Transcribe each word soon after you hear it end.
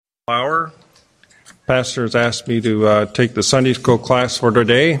Flower. Pastor has asked me to take the Sunday school class for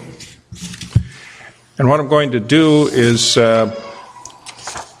today. And what I'm going to do is go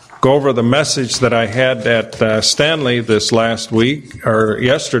over the message that I had at Stanley this last week, or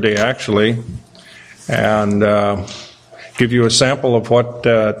yesterday actually, and give you a sample of what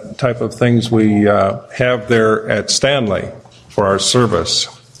type of things we have there at Stanley for our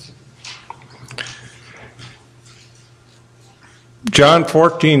service. John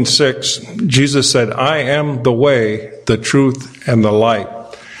 14:6, Jesus said, I am the way, the truth, and the light.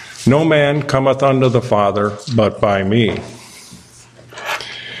 No man cometh unto the Father but by me.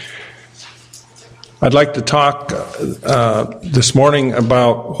 I'd like to talk this morning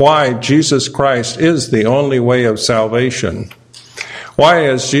about why Jesus Christ is the only way of salvation. Why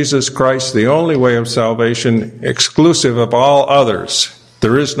is Jesus Christ the only way of salvation, exclusive of all others?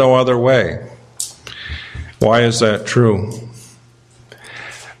 There is no other way. Why is that true?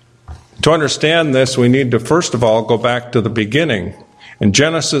 To understand this, we need to first of all go back to the beginning. In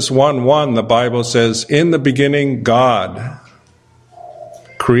Genesis 1:1, the Bible says, in the beginning God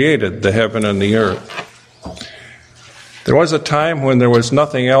created the heaven and the earth. There was a time when there was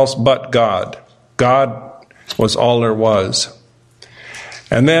nothing else but God. God was all there was.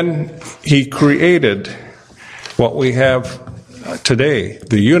 And then He created what we have today,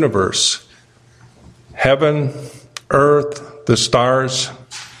 the universe, heaven, earth, the stars.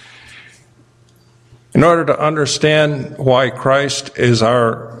 In order to understand why Christ is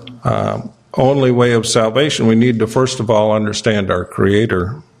our only way of salvation, we need to first of all understand our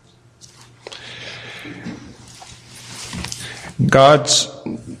Creator. God's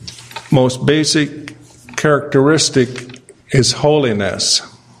most basic characteristic is holiness.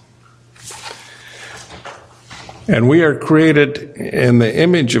 And we are created in the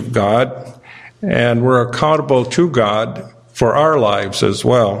image of God, and we're accountable to God for our lives as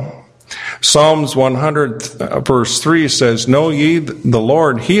well. Psalms 100 verse 3 says, Know ye the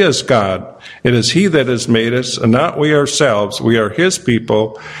Lord, He is God. It is He that has made us, and not we ourselves. We are His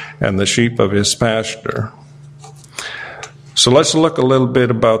people and the sheep of His pasture. So let's look a little bit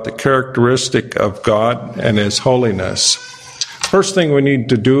about the characteristic of God and His holiness. First thing we need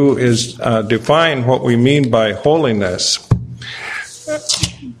to do is define what we mean by holiness.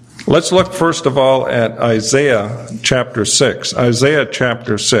 Let's look first of all at Isaiah chapter 6. Isaiah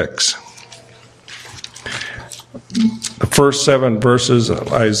chapter 6. The first 7 verses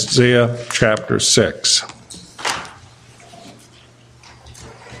of Isaiah chapter 6.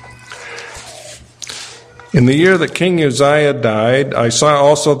 In the year that King Uzziah died, I saw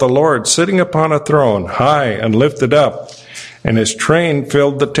also the Lord sitting upon a throne, high and lifted up, and His train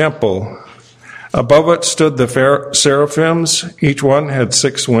filled the temple. Above it stood the seraphims. Each one had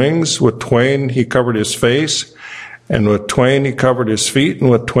 6 wings. With twain He covered His face, and with twain He covered His feet, and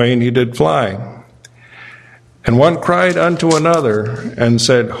with twain He did fly. And one cried unto another, and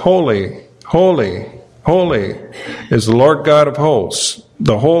said, Holy, holy, holy is the Lord God of hosts.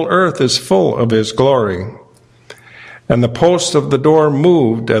 The whole earth is full of His glory. And the post of the door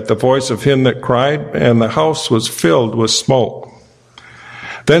moved at the voice of him that cried, and the house was filled with smoke.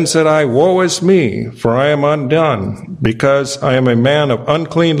 Then said I, Woe is me, for I am undone, because I am a man of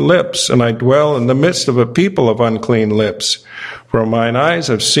unclean lips, and I dwell in the midst of a people of unclean lips. For mine eyes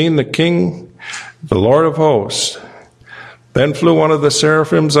have seen the King, the Lord of hosts. Then flew one of the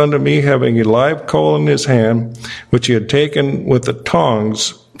seraphims unto me, having a live coal in his hand, which he had taken with the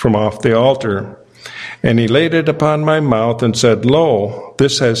tongs from off the altar. And he laid it upon my mouth, and said, Lo,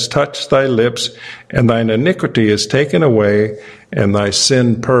 this has touched thy lips, and thine iniquity is taken away, and thy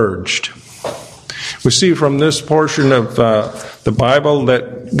sin purged. We see from this portion of the Bible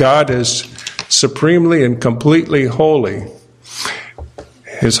that God is supremely and completely holy.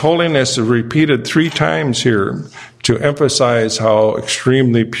 His holiness is repeated 3 times here to emphasize how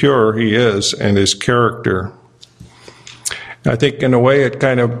extremely pure He is and His character. I think in a way it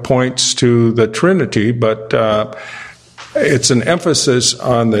kind of points to the Trinity, but it's an emphasis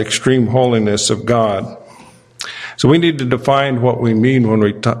on the extreme holiness of God. So we need to define what we mean when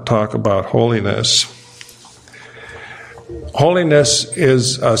we talk about holiness. Holiness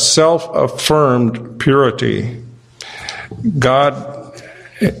is a self-affirmed purity. God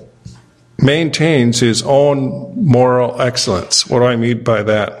maintains His own moral excellence. What do I mean by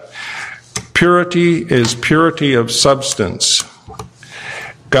that? Purity is purity of substance.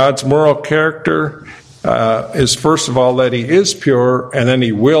 God's moral character is first of all that He is pure, and then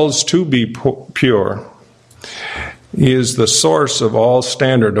He wills to be pure. He is the source of all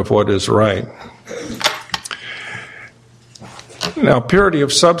standard of what is right. Now, purity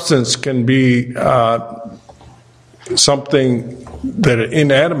of substance can be something that an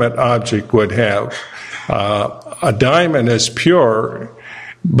inanimate object would have. A diamond is pure,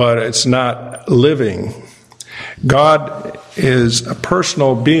 but it's not living. God is a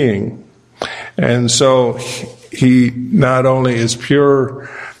personal being, and so he not only is pure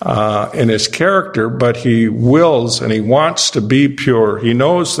in his character, but he wills and he wants to be pure. He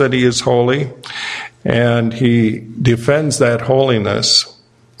knows that he is holy, and he defends that holiness.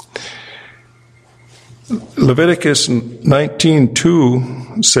 Leviticus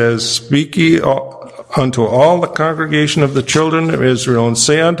 19:2 says, "Speak ye unto all the congregation of the children of Israel, and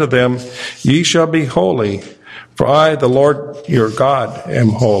say unto them, Ye shall be holy, for I, the Lord your God, am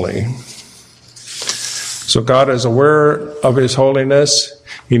holy." So God is aware of his holiness.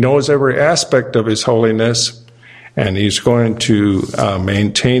 He knows every aspect of his holiness, and he's going to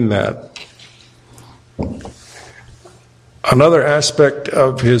maintain that. Another aspect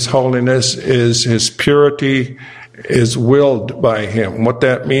of his holiness is his purity is willed by him. What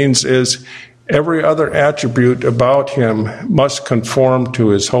that means is every other attribute about him must conform to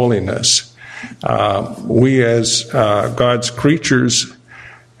his holiness. We as God's creatures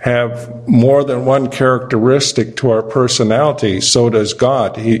have more than one characteristic to our personality. So does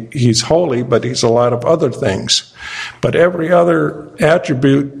God. He's holy, but he's a lot of other things. But every other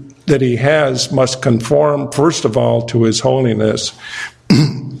attribute that he has must conform, first of all, to his holiness.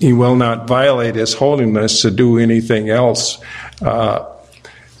 He will not violate his holiness to do anything else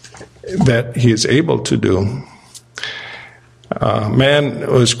that he is able to do.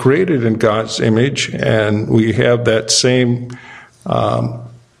 Man was created in God's image, and we have that same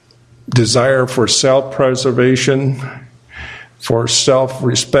desire for self-preservation, for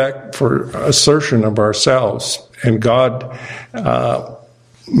self-respect, for assertion of ourselves. And God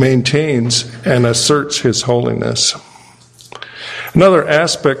maintains and asserts his holiness. Another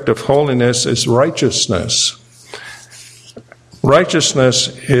aspect of holiness is righteousness. Righteousness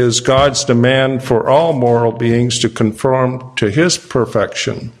is God's demand for all moral beings to conform to his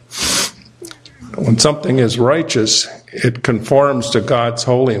perfection. When something is righteous, it conforms to God's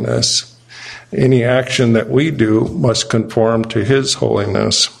holiness. Any action that we do must conform to his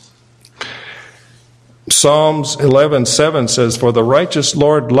holiness. Psalms 11:7 says, "For the righteous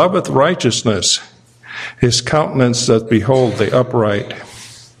Lord loveth righteousness. His countenance doth behold the upright."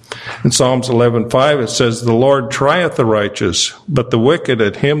 In Psalms 11:5 it says, "The Lord trieth the righteous, but the wicked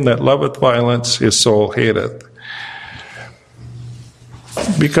and him that loveth violence his soul hateth."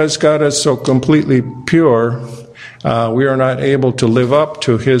 Because God is so completely pure, we are not able to live up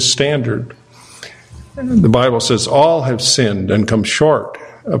to his standard. The Bible says all have sinned and come short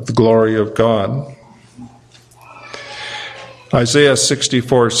of the glory of God. Isaiah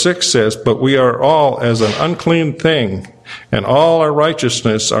 64:6 says, "But we are all as an unclean thing, and all our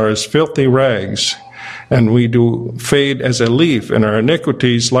righteousness are as filthy rags, and we do fade as a leaf, and our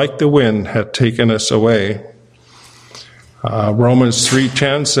iniquities like the wind have taken us away." Romans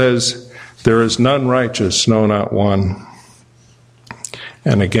 3:10 says, "There is none righteous, no, not one."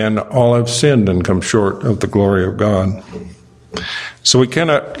 And again, all have sinned and come short of the glory of God. So we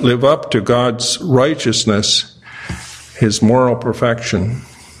cannot live up to God's righteousness, his moral perfection.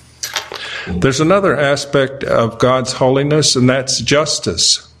 There's another aspect of God's holiness, and that's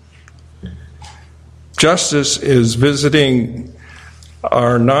justice. Justice is visiting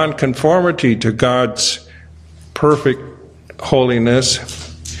our nonconformity to God's perfect holiness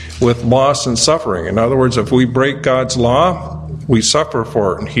with loss and suffering. In other words, if we break God's law, we suffer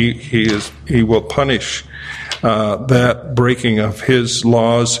for it, and he will punish that breaking of his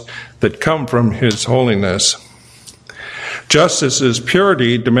laws that come from his holiness. Justice is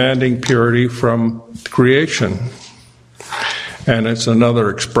purity, demanding purity from creation. And it's another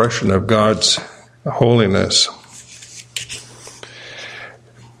expression of God's holiness.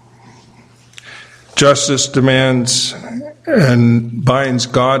 Justice demands and binds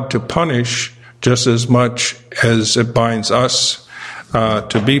God to punish just as much as it binds us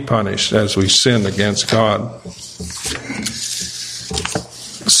to be punished as we sin against God.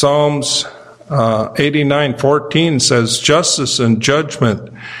 Psalms 89:14 says, "Justice and judgment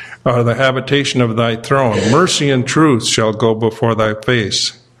are the habitation of thy throne. Mercy and truth shall go before thy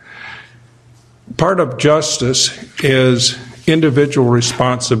face." Part of justice is individual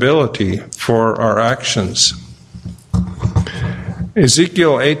responsibility for our actions.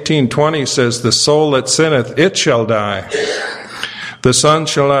 Ezekiel 18:20 says, "The soul that sinneth, it shall die. The son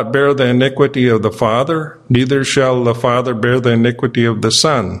shall not bear the iniquity of the father, neither shall the father bear the iniquity of the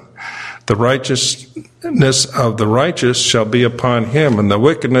son. The righteousness of the righteous shall be upon him, and the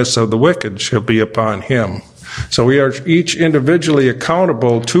wickedness of the wicked shall be upon him." So we are each individually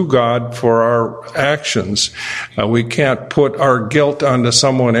accountable to God for our actions. We can't put our guilt onto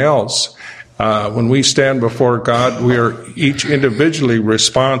someone else. When we stand before God, we are each individually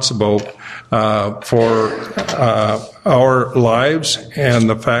responsible for our lives and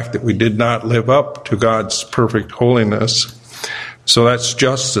the fact that we did not live up to God's perfect holiness. So that's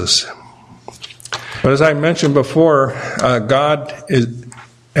justice. But as I mentioned before, God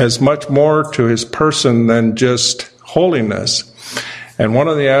has much more to his person than just holiness. And one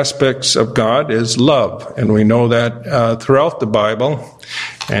of the aspects of God is love. And we know that throughout the Bible.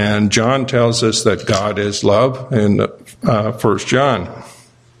 And John tells us that God is love in 1 John.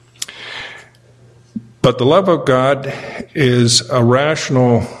 But the love of God is a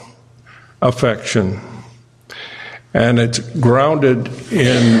rational affection. And it's grounded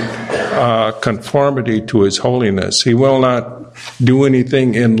in conformity to his holiness. He will not do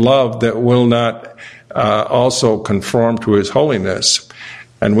anything in love that will not also conform to his holiness.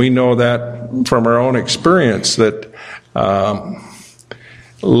 And we know that from our own experience that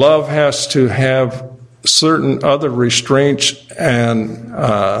love has to have certain other restraints and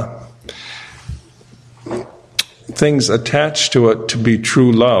things attached to it to be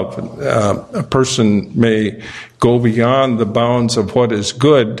true love. A person may go beyond the bounds of what is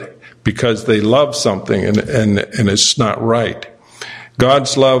good because they love something and it's not right.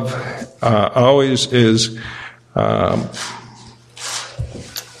 God's love always is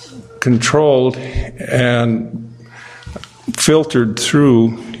controlled and filtered through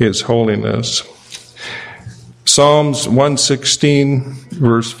his holiness. Psalms 116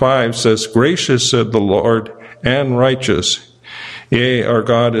 verse 5 says, "Gracious said the Lord, and righteous. Yea, our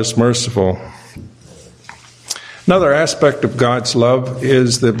God is merciful." Another aspect of God's love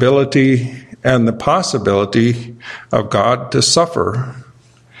is the ability and the possibility of God to suffer.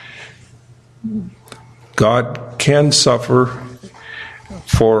 God can suffer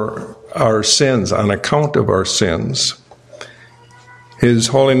for our sins, on account of our sins. His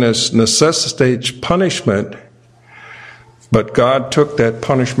holiness necessitates punishment, but God took that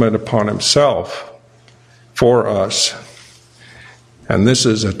punishment upon himself for us. And this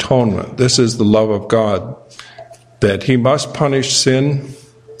is atonement. This is the love of God, that he must punish sin.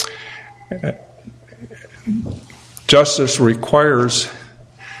 Justice requires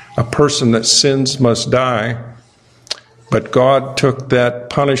a person that sins must die, but God took that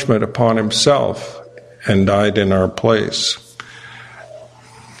punishment upon himself and died in our place.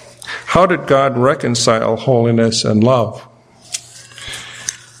 How did God reconcile holiness and love?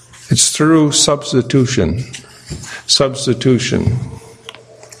 It's through substitution. Substitution.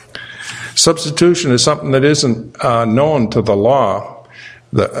 Substitution is something that isn't known to the law.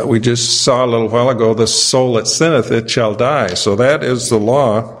 We just saw a little while ago, the soul that sinneth, it shall die. So that is the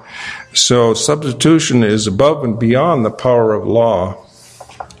law. So substitution is above and beyond the power of law.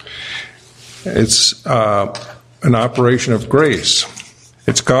 It's an operation of grace.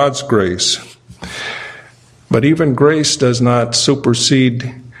 It's God's grace. But even grace does not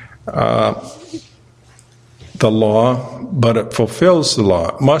supersede the law, but it fulfills the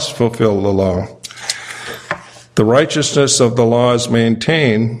law. It must fulfill the law. The righteousness of the law is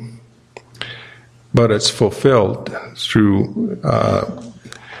maintained, but it's fulfilled through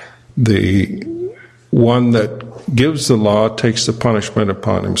the one that gives the law takes the punishment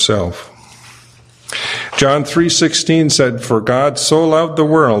upon himself. John 3:16 said, "For God so loved the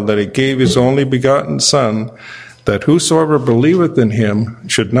world that he gave his only begotten Son, that whosoever believeth in him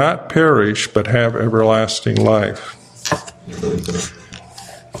should not perish, but have everlasting life."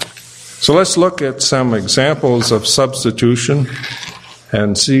 So let's look at some examples of substitution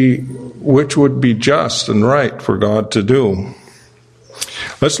and see which would be just and right for God to do.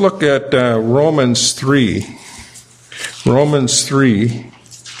 Let's look at Romans 3. Romans 3,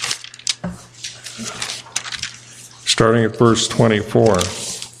 starting at verse 24.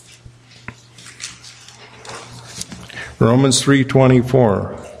 Romans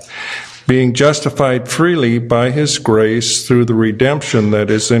 3:24. "Being justified freely by his grace through the redemption that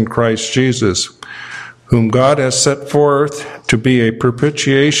is in Christ Jesus, whom God has set forth to be a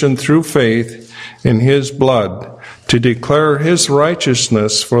propitiation through faith in his blood, to declare his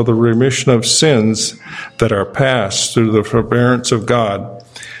righteousness for the remission of sins that are past through the forbearance of God,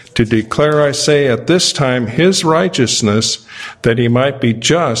 to declare, I say, at this time his righteousness, that he might be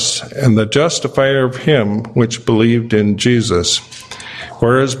just and the justifier of him which believed in Jesus.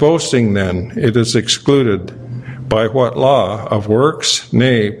 Whereas boasting then, it is excluded. By what law? Of works?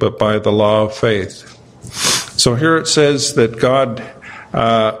 Nay, but by the law of faith." So here it says that God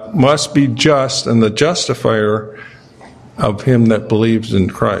must be just and the justifier of him that believes in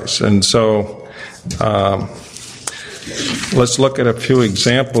Christ. And so Let's look at a few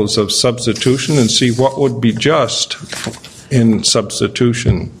examples of substitution and see what would be just in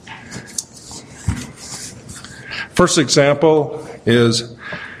substitution. First example is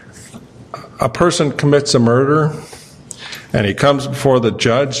a person commits a murder and he comes before the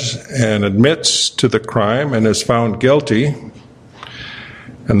judge and admits to the crime and is found guilty.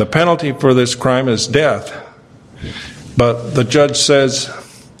 And the penalty for this crime is death. But the judge says,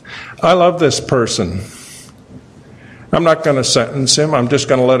 I love this person. I'm not going to sentence him. I'm just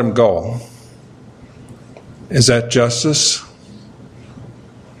going to let him go. Is that justice?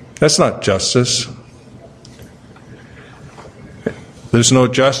 That's not justice. There's no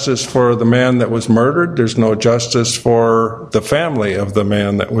justice for the man that was murdered. There's no justice for the family of the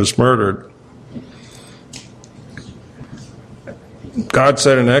man that was murdered. God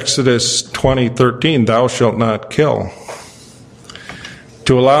said in Exodus 20:13, "Thou shalt not kill."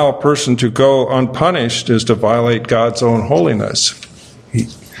 To allow a person to go unpunished is to violate God's own holiness.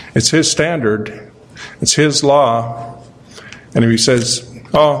 It's His standard. It's His law. And if He says,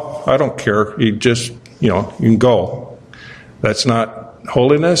 oh, I don't care, you just, you can go. That's not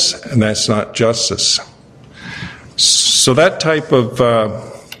holiness and that's not justice. So that type of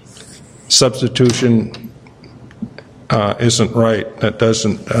substitution isn't right. That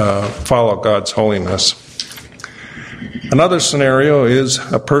doesn't follow God's holiness. Another scenario is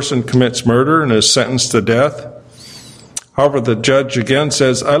a person commits murder and is sentenced to death. However, the judge again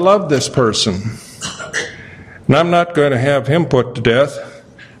says, I love this person, and I'm not going to have him put to death,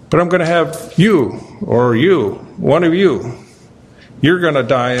 but I'm going to have you, one of you. You're going to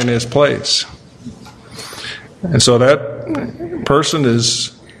die in his place. And so that person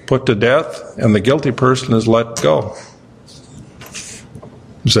is put to death, and the guilty person is let go.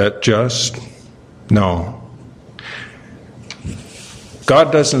 Is that just? No.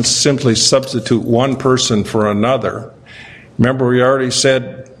 God doesn't simply substitute one person for another. Remember, we already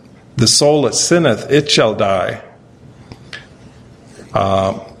said, the soul that sinneth, it shall die.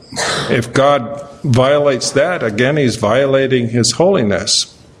 If God violates that, again, He's violating His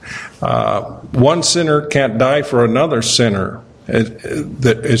holiness. One sinner can't die for another sinner.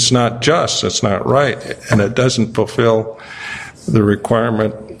 It's not just, it's not right, and it doesn't fulfill the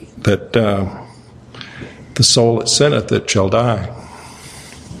requirement that the soul that sinneth, it shall die.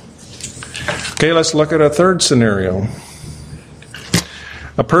 Okay, let's look at a third scenario.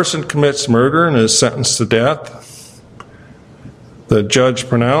 A person commits murder and is sentenced to death. The judge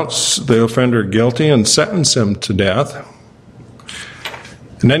pronounced the offender guilty and sentenced him to death.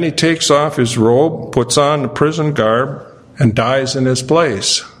 And then he takes off his robe, puts on the prison garb, and dies in his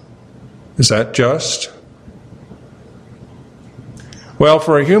place. Is that just? Well,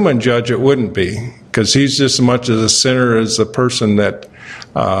 for a human judge, it wouldn't be, because he's just as much as a sinner as the person that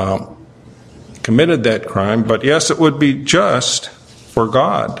committed that crime. But yes, it would be just for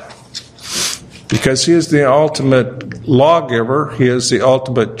God, because He is the ultimate lawgiver. He is the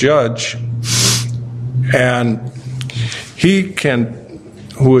ultimate judge, and He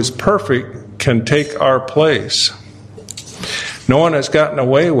who is perfect, can take our place. No one has gotten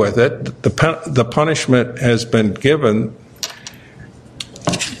away with it. The punishment has been given.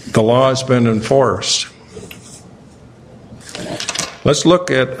 The law has been enforced. Let's look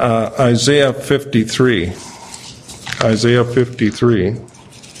at Isaiah 53. Isaiah 53.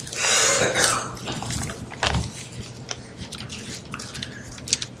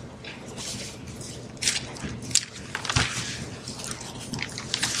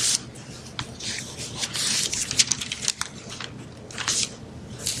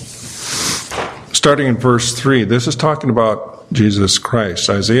 Starting in verse 3, this is talking about Jesus Christ.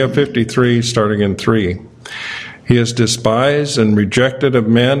 Isaiah 53, starting in 3. He is despised and rejected of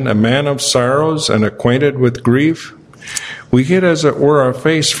men, a man of sorrows and acquainted with grief. We hid as it were our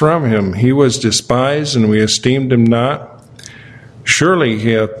face from him. He was despised, and we esteemed him not. Surely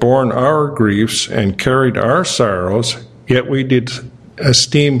he hath borne our griefs and carried our sorrows, yet we did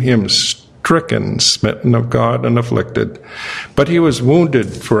esteem him stricken, smitten of God, and afflicted. But he was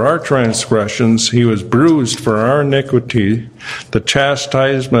wounded for our transgressions, he was bruised for our iniquity. The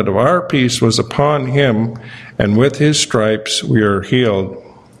chastisement of our peace was upon him, and with his stripes we are healed.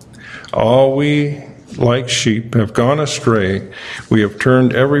 All we, like sheep, have gone astray. We have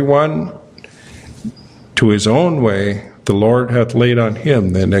turned every one to his own way. The Lord hath laid on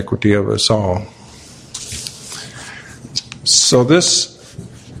him the iniquity of us all. So this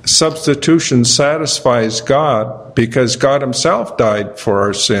substitution satisfies God, because God Himself died for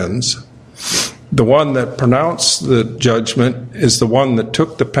our sins. The one that pronounced the judgment is the one that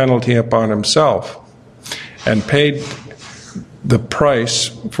took the penalty upon Himself and paid the price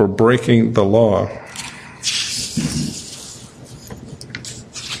for breaking the law.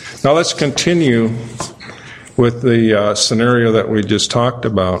 Now let's continue with the scenario that we just talked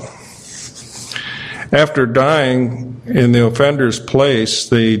about. After dying in the offender's place,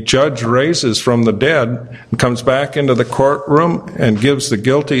 the judge raises from the dead and comes back into the courtroom and gives the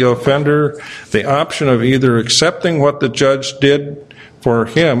guilty offender the option of either accepting what the judge did for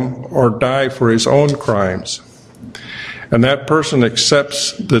him or die for his own crimes. And that person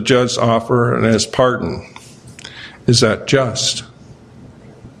accepts the judge's offer and is pardoned. Is that just?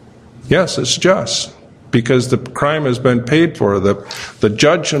 Yes, it's just, because the crime has been paid for. The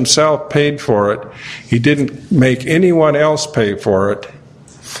judge himself paid for it. He didn't make anyone else pay for it.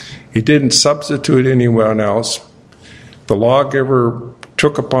 He didn't substitute anyone else. The lawgiver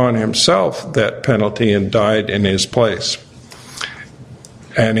took upon himself that penalty and died in his place.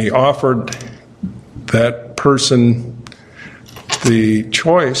 And he offered that person the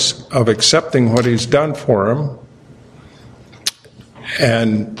choice of accepting what he's done for him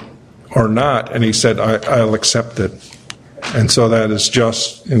or not, and he said, I'll accept it. And so that is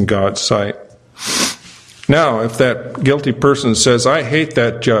just in God's sight. Now, if that guilty person says, I hate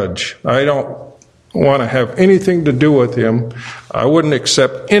that judge, I don't want to have anything to do with him, I wouldn't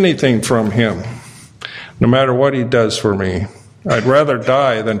accept anything from him, no matter what he does for me. I'd rather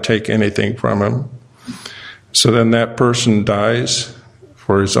die than take anything from him. So then that person dies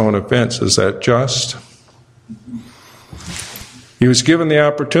for his own offense. Is that just? He was given the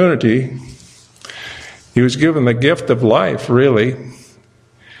opportunity. He was given the gift of life, really.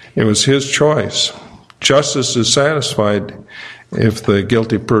 It was his choice. Justice is satisfied if the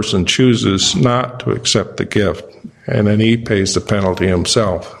guilty person chooses not to accept the gift, and then he pays the penalty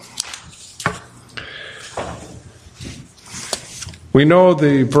himself. We know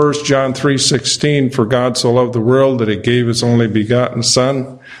the verse John 3:16, for God so loved the world that he gave his only begotten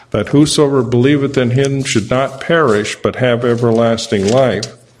Son, that whosoever believeth in him should not perish, but have everlasting life.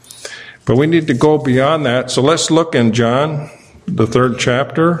 But we need to go beyond that. So let's look in John, the 3rd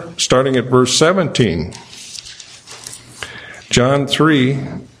chapter, starting at verse 17. John 3,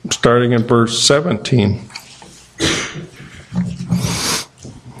 starting at verse 17.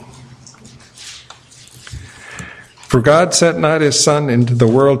 For God sent not his Son into the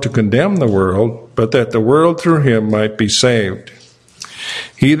world to condemn the world, but that the world through him might be saved.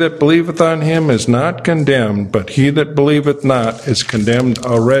 He that believeth on him is not condemned, but he that believeth not is condemned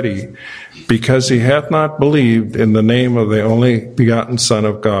already, because he hath not believed in the name of the only begotten Son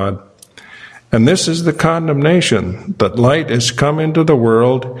of God. And this is the condemnation, that light is come into the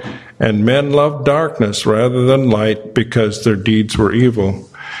world, and men love darkness rather than light, because their deeds were evil.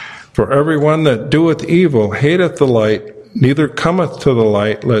 For everyone that doeth evil hateth the light, neither cometh to the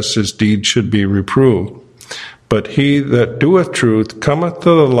light, lest his deeds should be reproved. But he that doeth truth cometh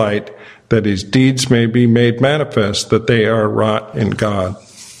to the light, that his deeds may be made manifest, that they are wrought in God.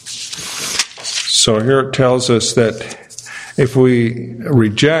 So here it tells us that if we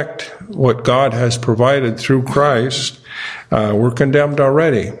reject what God has provided through Christ, we're condemned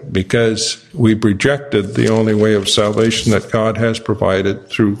already, because we've rejected the only way of salvation that God has provided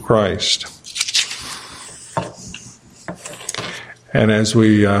through Christ. And as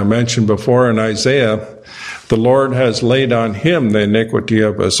we mentioned before in Isaiah, the Lord has laid on him the iniquity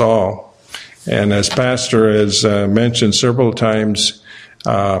of us all. And as Pastor has mentioned several times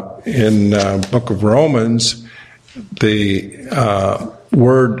in the book of Romans, the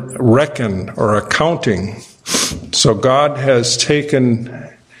word reckon or accounting. So God has taken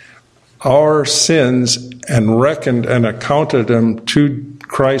our sins and reckoned and accounted them to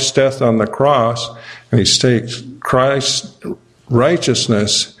Christ's death on the cross, and he's taken Christ's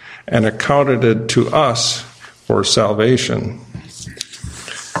righteousness and accounted it to us for salvation.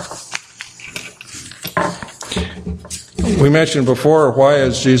 We mentioned before, why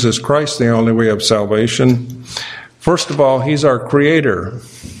is Jesus Christ the only way of salvation? First of all, he's our creator.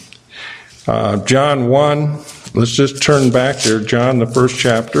 John 1, let's just turn back there, John, the 1st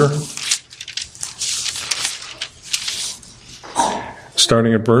chapter,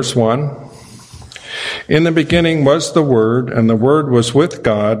 starting at verse 1. In the beginning was the Word, and the Word was with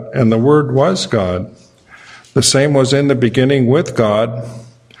God, and the Word was God. The same was in the beginning with God.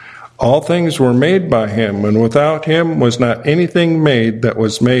 All things were made by him, and without him was not anything made that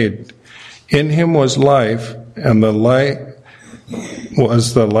was made. In him was life, and the light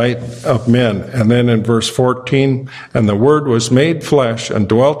was the light of men. And then in verse 14, and the Word was made flesh and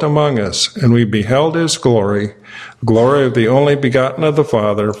dwelt among us, and we beheld his glory, the glory of the only begotten of the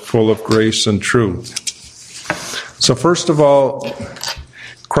Father, full of grace and truth. So first of all,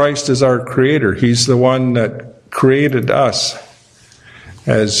 Christ is our creator. He's the one that created us.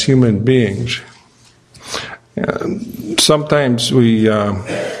 as human beings. Sometimes we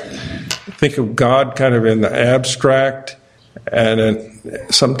think of God kind of in the abstract, and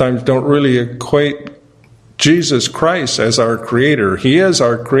sometimes don't really equate Jesus Christ as our Creator. He is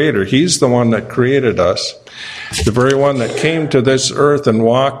our Creator. He's the one that created us. The very one that came to this earth and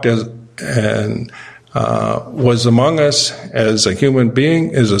walked and was among us as a human being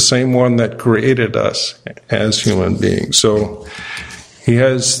is the same one that created us as human beings. So he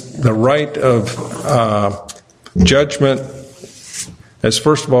has the right of judgment as,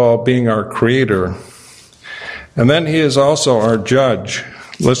 first of all, being our Creator. And then he is also our judge.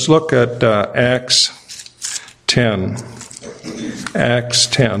 Let's look at Acts 10. Acts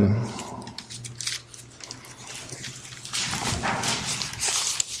 10.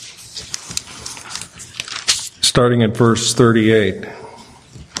 Starting at verse 38.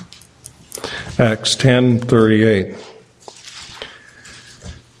 Acts 10:38.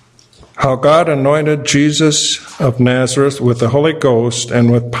 How God anointed Jesus of Nazareth with the Holy Ghost and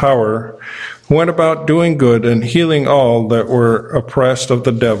with power, who went about doing good and healing all that were oppressed of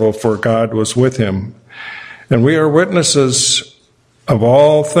the devil, for God was with him. And we are witnesses of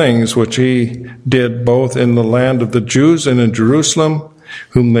all things which he did both in the land of the Jews and in Jerusalem,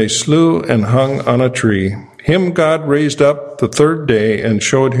 whom they slew and hung on a tree. Him God raised up the third day and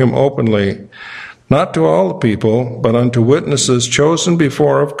showed him openly, not to all the people, but unto witnesses chosen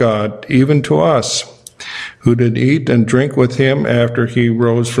before of God, even to us, who did eat and drink with him after he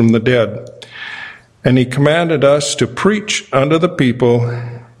rose from the dead. And he commanded us to preach unto the people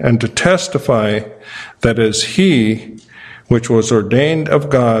and to testify that is he which was ordained of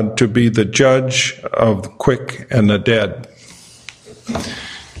God to be the judge of the quick and the dead.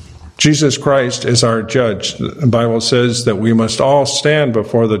 Jesus Christ is our judge. The Bible says that we must all stand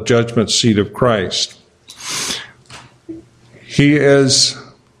before the judgment seat of Christ. He is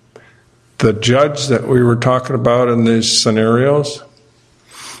the judge that we were talking about in these scenarios.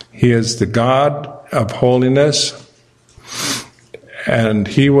 He is the God of holiness, and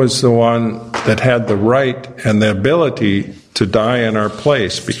he was the one that had the right and the ability to die in our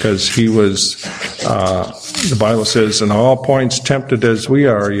place, because he was, the Bible says, in all points tempted as we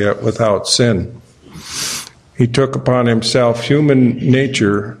are, yet without sin. He took upon himself human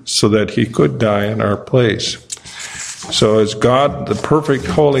nature so that he could die in our place. So as God, the perfect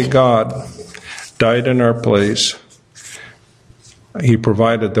holy God, died in our place, he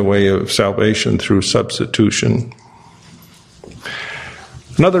provided the way of salvation through substitution.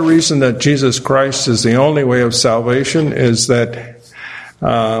 Another reason that Jesus Christ is the only way of salvation is that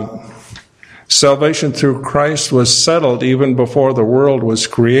salvation through Christ was settled even before the world was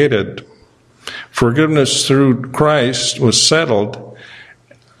created. Forgiveness through Christ was settled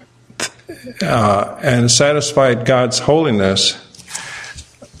and satisfied God's holiness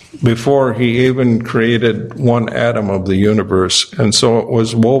before he even created one atom of the universe. And so it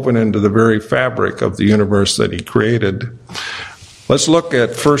was woven into the very fabric of the universe that he created. Let's look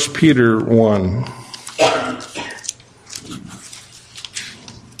at 1 Peter 1.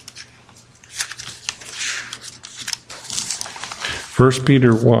 1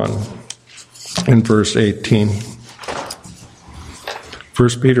 Peter 1 in verse 18. 1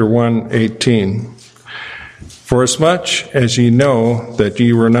 Peter 1:18. Forasmuch as ye know that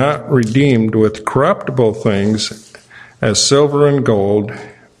ye were not redeemed with corruptible things, as silver and gold,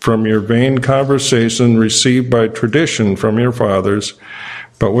 from your vain conversation received by tradition from your fathers,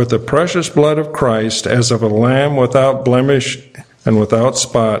 but with the precious blood of Christ, as of a lamb without blemish and without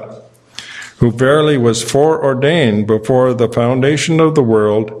spot, who verily was foreordained before the foundation of the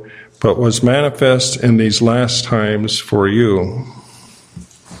world, but was manifest in these last times for you.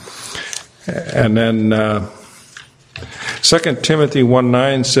 And then 2 Timothy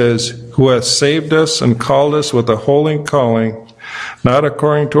 1:9 says, who hath saved us and called us with a holy calling, not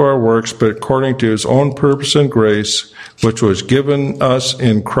according to our works, but according to his own purpose and grace, which was given us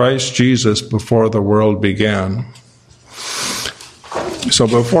in Christ Jesus before the world began. So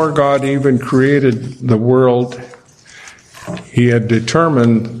before God even created the world, he had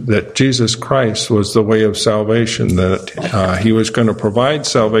determined that Jesus Christ was the way of salvation, that he was going to provide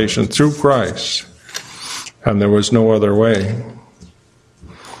salvation through Christ, and there was no other way.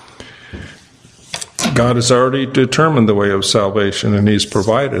 God has already determined the way of salvation, and he's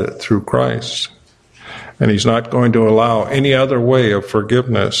provided it through Christ. And he's not going to allow any other way of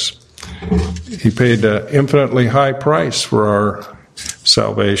forgiveness. He paid an infinitely high price for our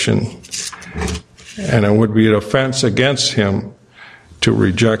salvation, and it would be an offense against him to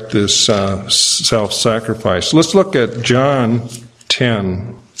reject this self-sacrifice. Let's look at John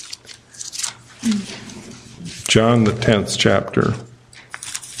 10. John, the 10th chapter.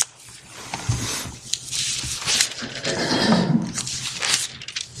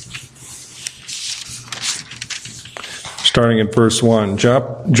 starting in verse 1,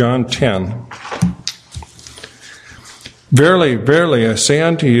 John 10. Verily, verily, I say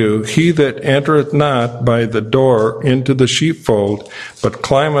unto you, he that entereth not by the door into the sheepfold, but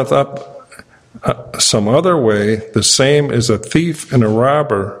climbeth up some other way, the same is a thief and a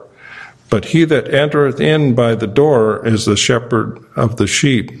robber. But he that entereth in by the door is the shepherd of the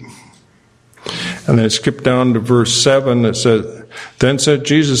sheep. And then skip down to verse 7, it says, Then said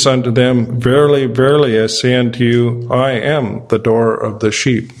Jesus unto them, Verily, verily, I say unto you, I am the door of the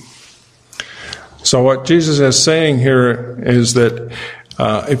sheep. So what Jesus is saying here is that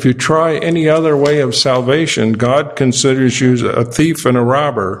if you try any other way of salvation, God considers you a thief and a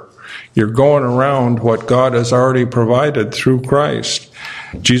robber. You're going around what God has already provided through Christ.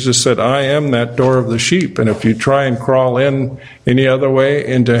 Jesus said, I am that door of the sheep. And if you try and crawl in any other way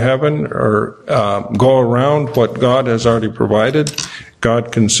into heaven or go around what God has already provided,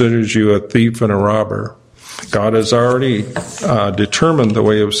 God considers you a thief and a robber. God has already determined the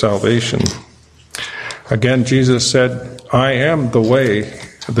way of salvation. Again, Jesus said, I am the way,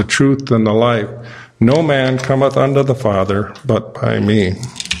 the truth, and the life. No man cometh unto the Father but by me.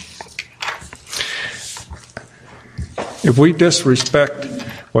 If we disrespect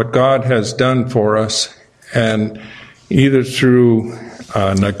what God has done for us, and either through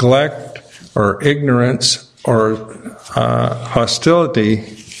neglect or ignorance or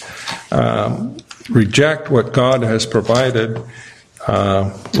hostility, reject what God has provided,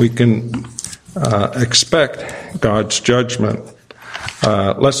 we can expect God's judgment.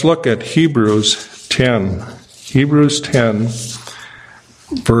 Let's look at Hebrews 10. Hebrews 10,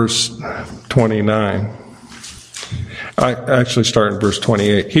 verse 29. I actually start in verse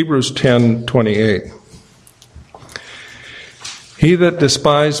 28. Hebrews 10:28. He that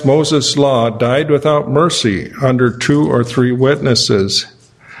despised Moses' law died without mercy under 2 or 3 witnesses.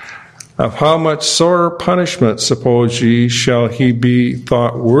 Of how much sorer punishment, suppose ye, shall he be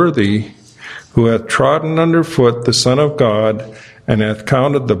thought worthy, who hath trodden under foot the Son of God, and hath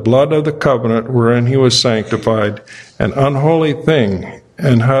counted the blood of the covenant wherein he was sanctified an unholy thing,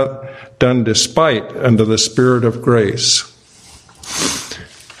 and hath done despite unto the Spirit of grace.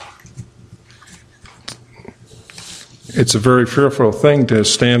 It's a very fearful thing to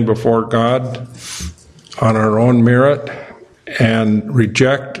stand before God on our own merit and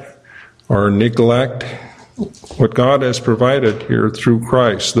reject or neglect what God has provided here through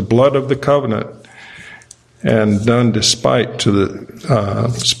Christ, the blood of the covenant, and done despite to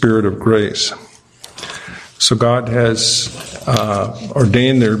the Spirit of grace. So God has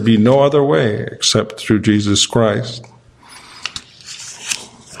ordained there be no other way except through Jesus Christ.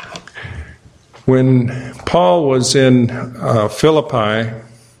 When Paul was in Philippi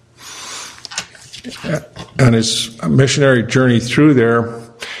on his missionary journey through there,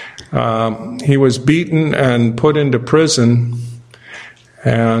 he was beaten and put into prison,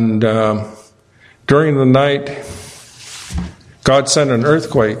 and during the night God sent an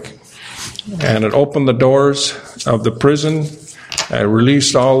earthquake, and it opened the doors of the prison and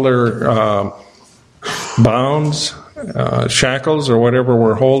released all their bonds, shackles, or whatever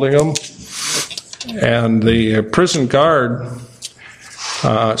were holding them. And the prison guard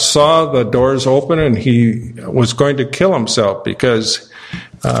saw the doors open, and he was going to kill himself because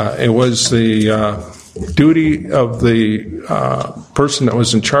it was the duty of the person that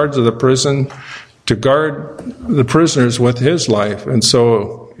was in charge of the prison to guard the prisoners with his life. And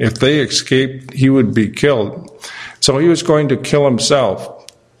so if they escaped, he would be killed. So he was going to kill himself.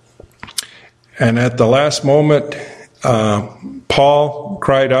 And at the last moment, Paul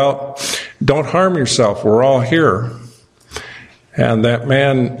cried out, "Don't harm yourself, we're all here." And that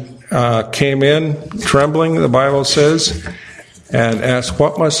man came in, trembling, the Bible says, and asked,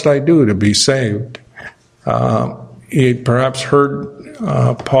 "What must I do to be saved?" He'd perhaps heard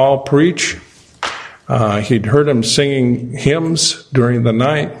Paul preach. He'd heard him singing hymns during the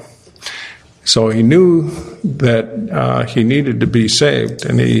night. So he knew that he needed to be saved.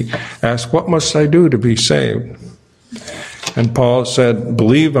 And he asked, "What must I do to be saved?" And Paul said,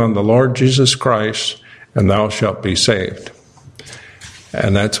 "Believe on the Lord Jesus Christ, and thou shalt be saved."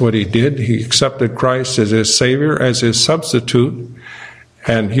 And that's what he did. He accepted Christ as his Savior, as his substitute,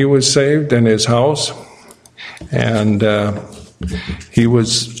 and he was saved in his house. And he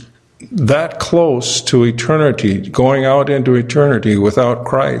was that close to eternity, going out into eternity without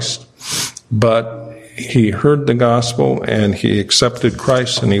Christ. But he heard the gospel, and he accepted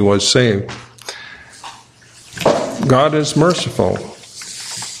Christ, and he was saved. God is merciful,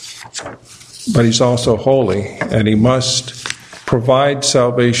 but he's also holy, and he must provide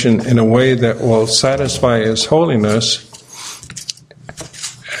salvation in a way that will satisfy his holiness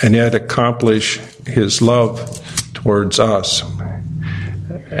and yet accomplish his love towards us.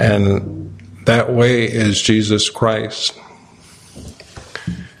 And that way is Jesus Christ.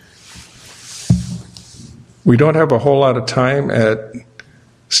 We don't have a whole lot of time at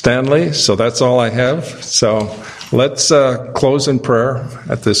Stanley, so that's all I have. So let's close in prayer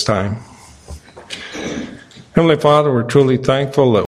at this time. Heavenly Father, we're truly thankful that